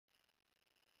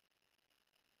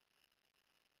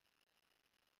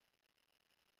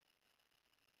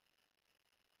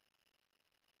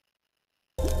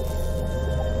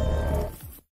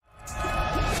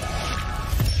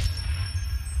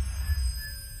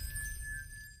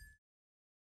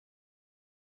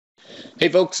Hey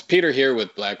folks, Peter here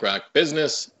with BlackRock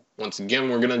Business. Once again,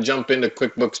 we're going to jump into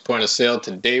QuickBooks Point of Sale.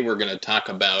 Today we're going to talk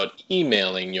about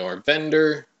emailing your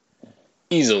vendor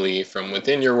easily from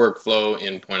within your workflow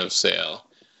in Point of Sale.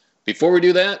 Before we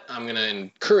do that, I'm going to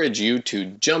encourage you to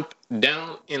jump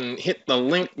down and hit the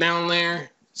link down there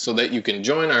so that you can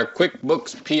join our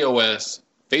QuickBooks POS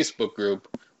Facebook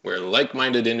group where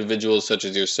like-minded individuals such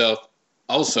as yourself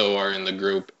also are in the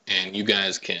group, and you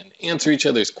guys can answer each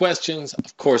other's questions.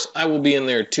 Of course, I will be in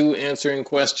there too, answering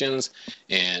questions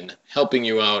and helping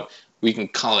you out. We can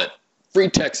call it free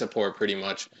tech support pretty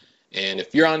much. And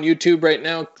if you're on YouTube right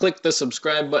now, click the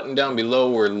subscribe button down below.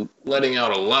 We're letting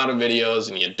out a lot of videos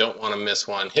and you don't want to miss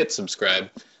one. Hit subscribe.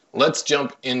 Let's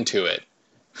jump into it.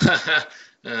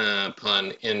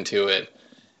 Pun into it.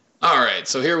 Alright,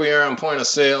 so here we are on Point of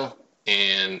Sale,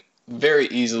 and very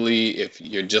easily, if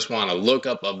you just want to look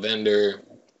up a vendor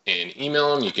and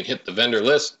email them, you can hit the vendor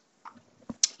list.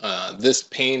 This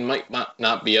pane might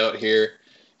not be out here.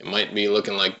 It might be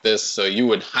looking like this. So you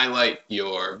would highlight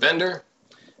your vendor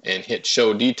and hit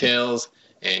show details,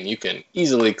 and you can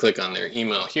easily click on their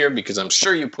email here because I'm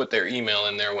sure you put their email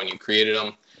in there when you created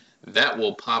them. That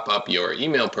will pop up your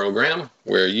email program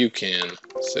where you can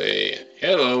say,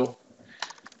 hello,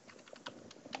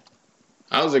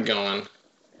 how's it going?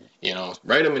 You know,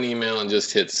 write them an email and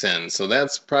just hit send. So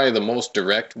that's probably the most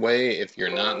direct way if you're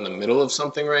not in the middle of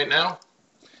something right now,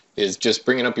 is just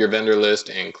bringing up your vendor list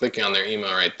and clicking on their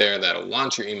email right there. That'll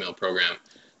launch your email program.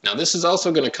 Now this is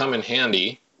also going to come in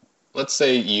handy. Let's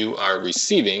say you are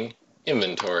receiving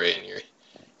inventory and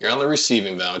you're on the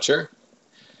receiving voucher,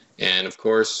 and of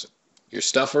course your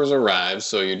stuff has arrived,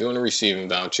 so you're doing a receiving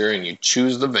voucher and you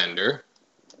choose the vendor,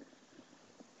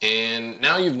 and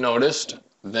now you've noticed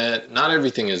that not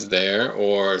everything is there,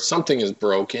 or something is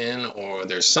broken, or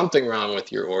there's something wrong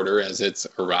with your order as it's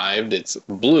arrived. It's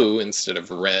blue instead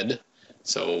of red.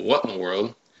 So what in the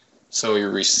world? So you're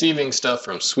receiving stuff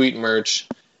from Sweet Merch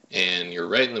and you're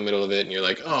right in the middle of it and you're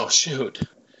like, oh shoot,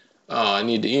 oh, I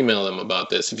need to email them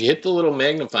about this. If you hit the little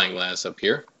magnifying glass up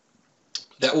here,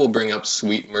 that will bring up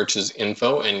Sweet Merch's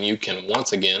info, and you can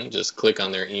once again just click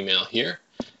on their email here,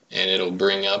 and it'll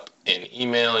bring up an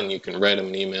email, and you can write them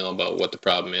an email about what the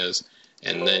problem is,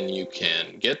 and then you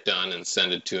can get done and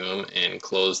send it to them and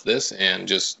close this and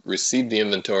just receive the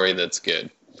inventory that's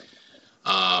good.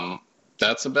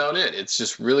 That's about it. It's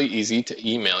just really easy to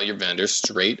email your vendor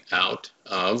straight out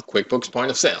of QuickBooks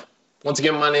Point of Sale. Once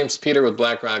again, my name's Peter with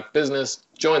BlackRock Business.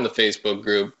 Join the Facebook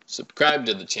group, subscribe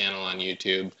to the channel on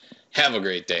YouTube. Have a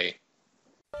great day.